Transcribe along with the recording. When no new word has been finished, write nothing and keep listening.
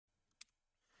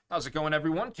How's it going,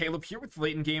 everyone? Caleb here with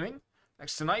Layton Gaming.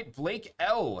 Next tonight, Blake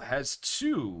L has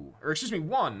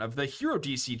one of the Hero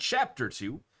DC Chapter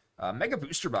 2 Mega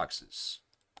Booster Boxes.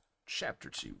 Chapter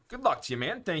 2. Good luck to you,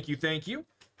 man. Thank you, thank you.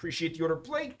 Appreciate the order,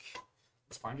 Blake.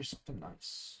 Let's find you something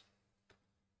nice.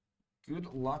 Good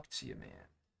luck to you, man.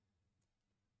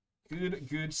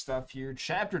 Good stuff here.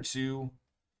 Chapter 2.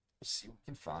 Let's see what we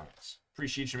can find.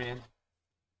 Appreciate you, man.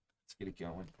 Let's get it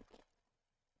going.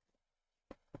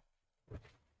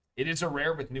 It is a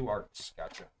rare with new arts.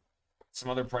 Gotcha. Some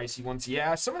other pricey ones.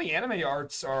 Yeah, some of the anime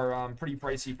arts are pretty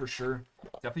pricey for sure.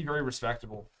 Definitely very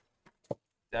respectable.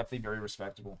 Definitely very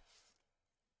respectable. All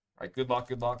right, good luck,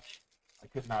 good luck. I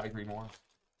could not agree more.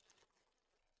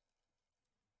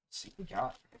 Let's see what we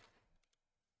got.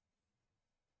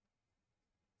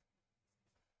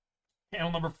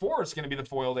 Panel number 4 is going to be the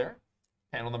foil there.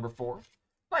 Panel number 4.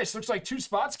 Nice. Looks like 2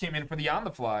 spots came in for the on the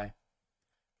fly.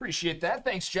 Appreciate that.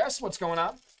 Thanks, Jess. What's going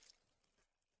on?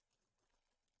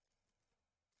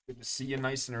 Good to see you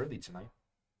nice and early tonight.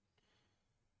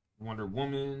 Wonder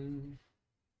Woman.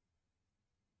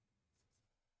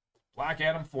 Black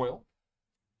Adam foil.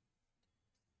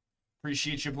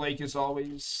 Appreciate you, Blake, as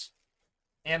always.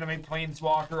 Anime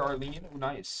Planeswalker, Arlene. Oh,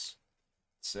 nice.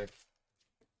 Sick.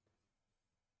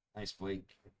 Nice, Blake.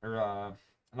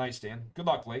 Nice, Dan. Good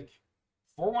luck, Blake.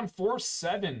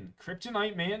 4147.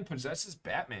 Kryptonite Man possesses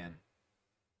Batman.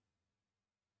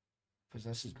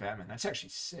 Possesses Batman. That's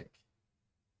actually sick.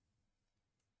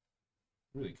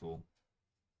 Really cool.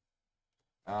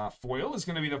 Foil is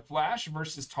going to be the Flash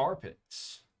versus Tar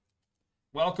Pits.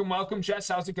 Welcome, welcome, Jess.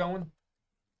 How's it going?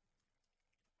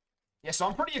 Yeah, so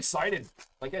I'm pretty excited.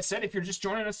 Like I said, if you're just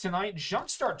joining us tonight,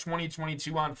 Jumpstart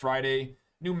 2022 on Friday.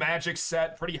 New Magic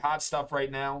set. Pretty hot stuff right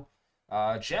now.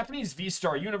 Japanese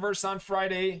V-Star Universe on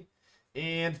Friday.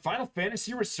 And Final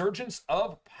Fantasy Resurgence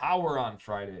of Power on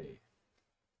Friday.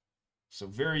 So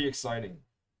very exciting.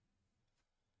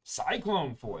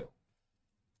 Cyclone foil.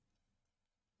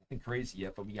 Nothing crazy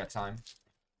yet, but we got time.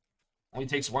 Only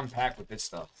takes 1 pack with this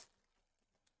stuff.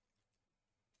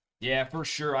 Yeah, for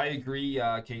sure. I agree,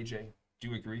 KJ.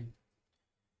 Do agree.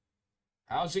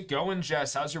 How's it going,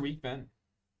 Jess? How's your week been?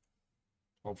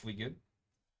 Hopefully good.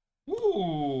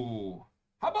 Ooh,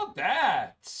 how about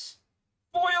that?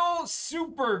 Foil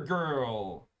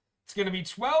Supergirl. It's going to be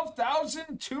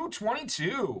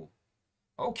 12,222.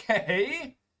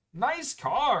 Okay. Nice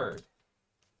card.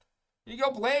 Here you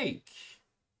go, Blake.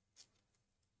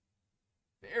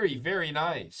 Very, very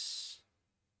nice.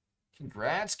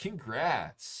 Congrats,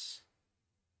 congrats.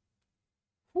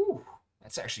 Whew,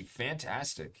 that's actually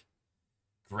fantastic.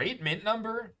 Great mint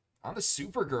number on the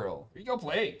Supergirl. Here you go,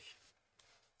 Blake.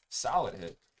 Solid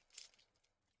hit.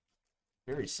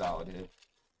 Very solid hit.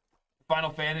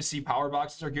 Final Fantasy power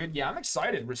boxes are good. Yeah, I'm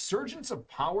excited. Resurgence of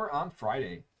Power on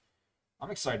Friday. I'm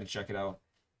excited to check it out.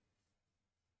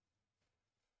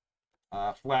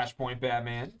 Flashpoint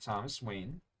Batman, Thomas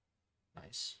Wayne.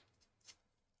 Nice.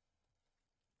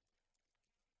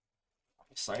 I'm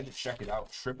excited to check it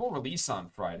out. Triple release on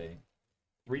Friday.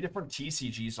 3 different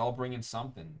TCGs all bringing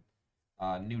something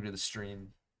new to the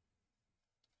stream.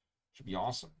 Should be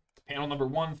awesome. Panel number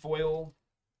 1 foil.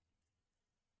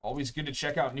 Always good to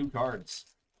check out new cards.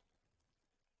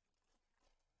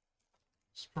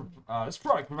 This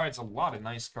product provides a lot of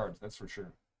nice cards, that's for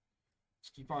sure. Let's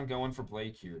keep on going for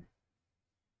Blake here.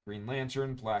 Green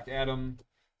Lantern, Black Adam,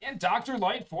 and Dr.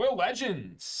 Light Foil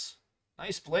Legends.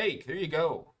 Nice, Blake. There you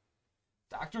go.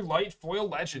 Dr. Light Foil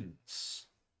Legends.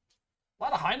 A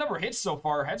lot of high number hits so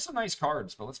far. Had some nice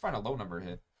cards, but let's find a low number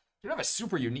hit. You have a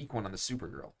super unique one on the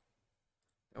Supergirl.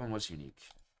 That one was unique.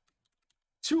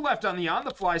 2 left on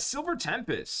the fly Silver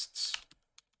Tempests.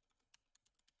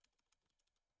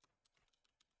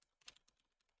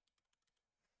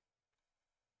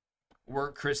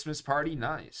 Work Christmas party,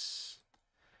 nice.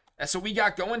 That's what we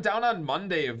got going down on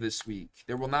Monday of this week.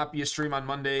 There will not be a stream on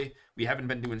Monday. We haven't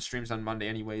been doing streams on Monday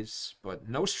anyways, but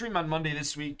no stream on Monday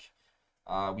this week.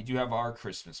 We do have our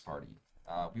Christmas party.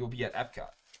 We will be at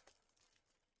Epcot.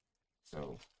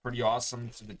 So, pretty awesome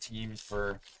to the team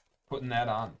for putting that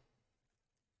on.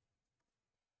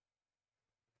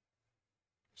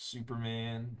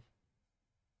 Superman.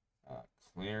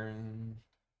 Claren.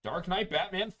 Dark Knight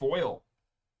Batman foil.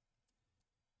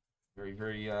 Very,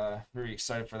 very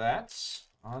excited for that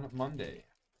on Monday.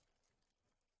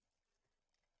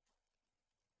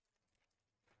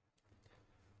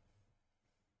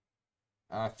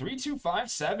 Uh,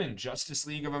 3257 Justice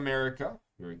League of America.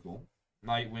 Very cool.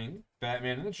 Nightwing,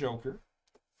 Batman and the Joker.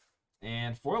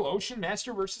 And foil Ocean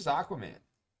Master versus Aquaman.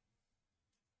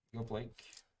 Go, Blake.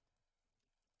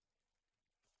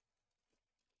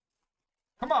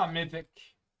 Come on, Mythic.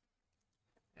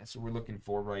 That's what we're looking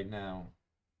for right now.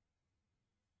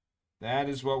 That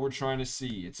is what we're trying to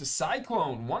see. It's a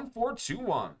Cyclone,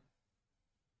 1421.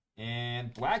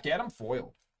 And Black Adam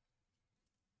foil.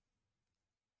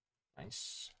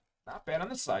 Nice. Not bad on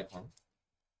the Cyclone.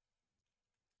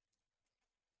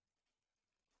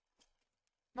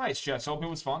 Nice, Jets. Hope it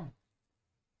was fun.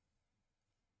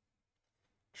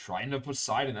 Trying to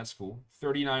Poseidon. That's cool.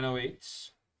 3908.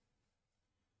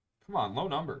 Come on, low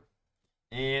number.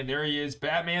 And there he is.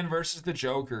 Batman versus the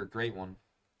Joker. Great one.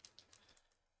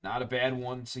 Not a bad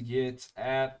one to get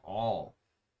at all.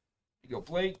 Here you go,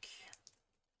 Blake.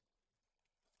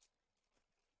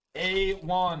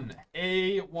 A1.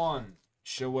 A1.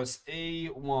 Show us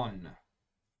A1.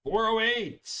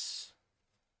 408. Just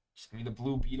give me the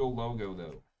Blue Beetle logo,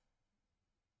 though.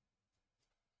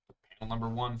 Panel number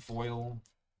 1 foil.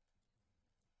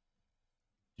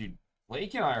 Dude,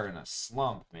 Blake and I are in a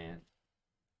slump, man.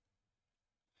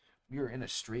 We are in a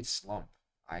straight slump.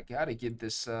 I gotta get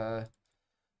this,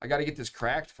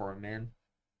 cracked for him, man.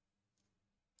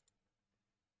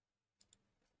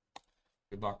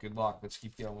 Good luck, good luck. Let's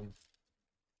keep going.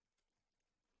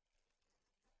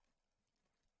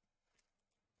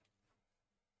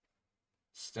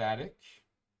 Static.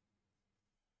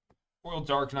 Foil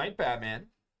Dark Knight Batman.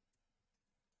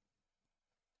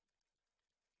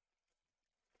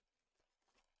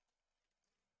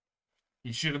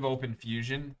 He should have opened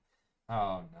Fusion.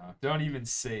 Oh, no. Don't even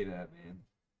say that, man.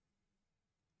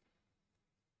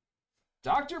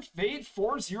 Dr. Fate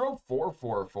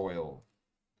 4044 foil.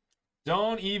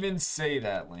 Don't even say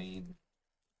that, Lane.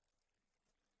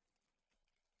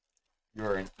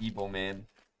 You're an evil man.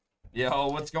 Yo,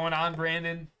 what's going on,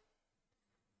 Brandon?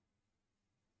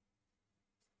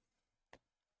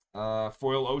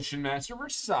 Foil Ocean Master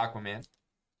versus Aquaman.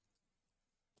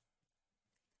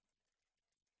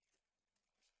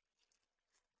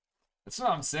 That's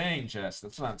what I'm saying, Jess.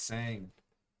 That's what I'm saying.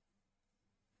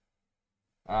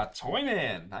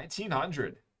 Toyman,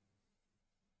 1900.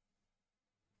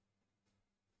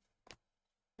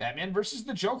 Batman versus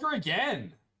the Joker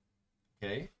again.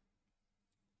 Okay.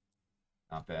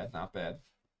 Not bad, not bad.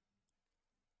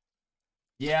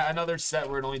 Yeah, another set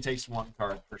where it only takes one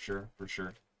card, for sure, for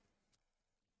sure.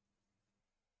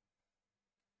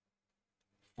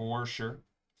 For sure.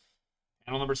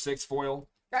 Panel number 6, foil.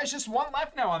 Guys, just one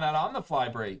left now on that on the fly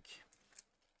break.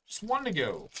 Just one to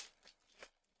go.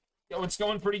 Yo, it's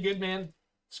going pretty good, man.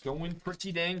 It's going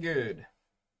pretty dang good.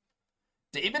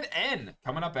 David N.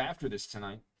 coming up after this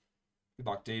tonight. Good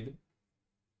luck, David.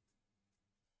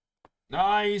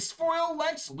 Nice. Foil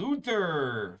Lex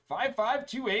Luthor.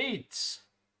 5528.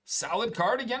 Solid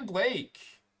card again, Blake.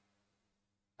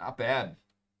 Not bad.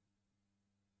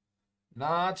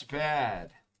 Not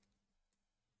bad.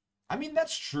 I mean,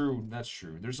 that's true. That's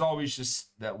true. There's always just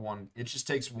that one. It just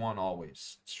takes one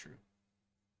always. It's true.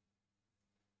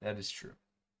 That is true.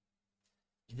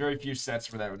 There's very few sets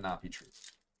where that would not be true.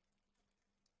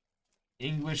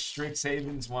 English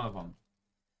Strixhaven's one of them.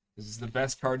 This is the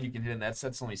best card you can hit, and that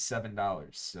set's only $7.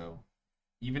 So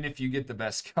even if you get the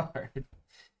best card,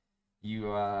 you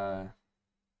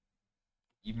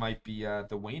might be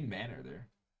the Wayne Manor there.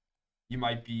 You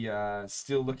might be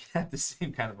still looking at the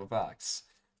same kind of a box.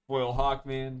 Foil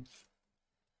Hawkman.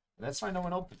 That's why no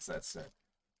one opens that set.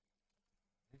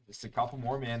 Just a couple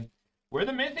more, man. Where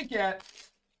the Mythic at?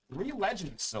 3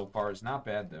 Legends so far is not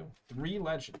bad, though. 3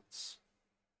 Legends.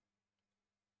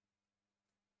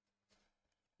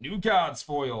 New Gods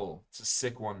foil. It's a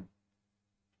sick one.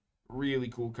 Really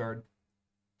cool card.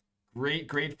 Great,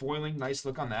 great foiling. Nice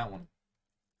look on that one.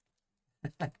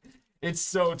 It's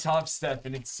so tough,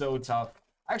 Stefan. It's so tough.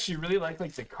 I actually really like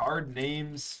the card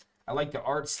names. I like the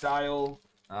art style.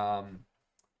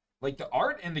 Like the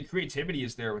art and the creativity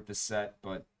is there with this set,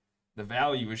 but the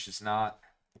value is just not.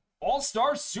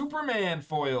 All-Star Superman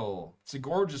foil. It's a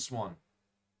gorgeous one.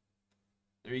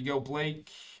 There you go, Blake.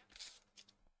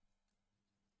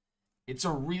 It's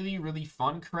a really, really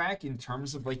fun crack in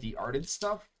terms of like the arted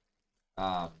stuff.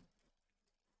 But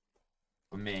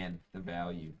man, the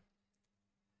value.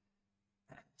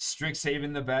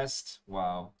 Strixhaven the best.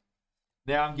 Wow.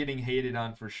 Now I'm getting hated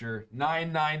on for sure.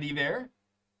 990 there.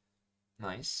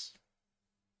 Nice.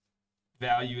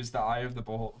 Value is the eye of the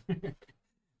beholder.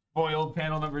 Foiled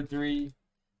panel number 3.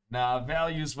 Nah,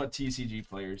 value is what TCG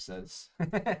player says.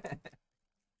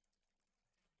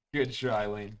 Good try,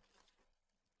 Lane.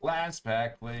 Last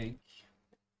pack, Blake.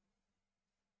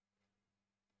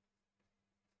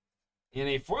 In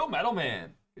a foil Metal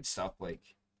Man. Good stuff,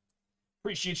 Blake.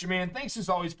 Appreciate you, man. Thanks as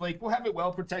always, Blake. We'll have it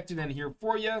well protected in here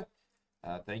for you.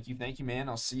 Thank you, man.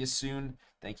 I'll see you soon.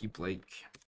 Thank you, Blake.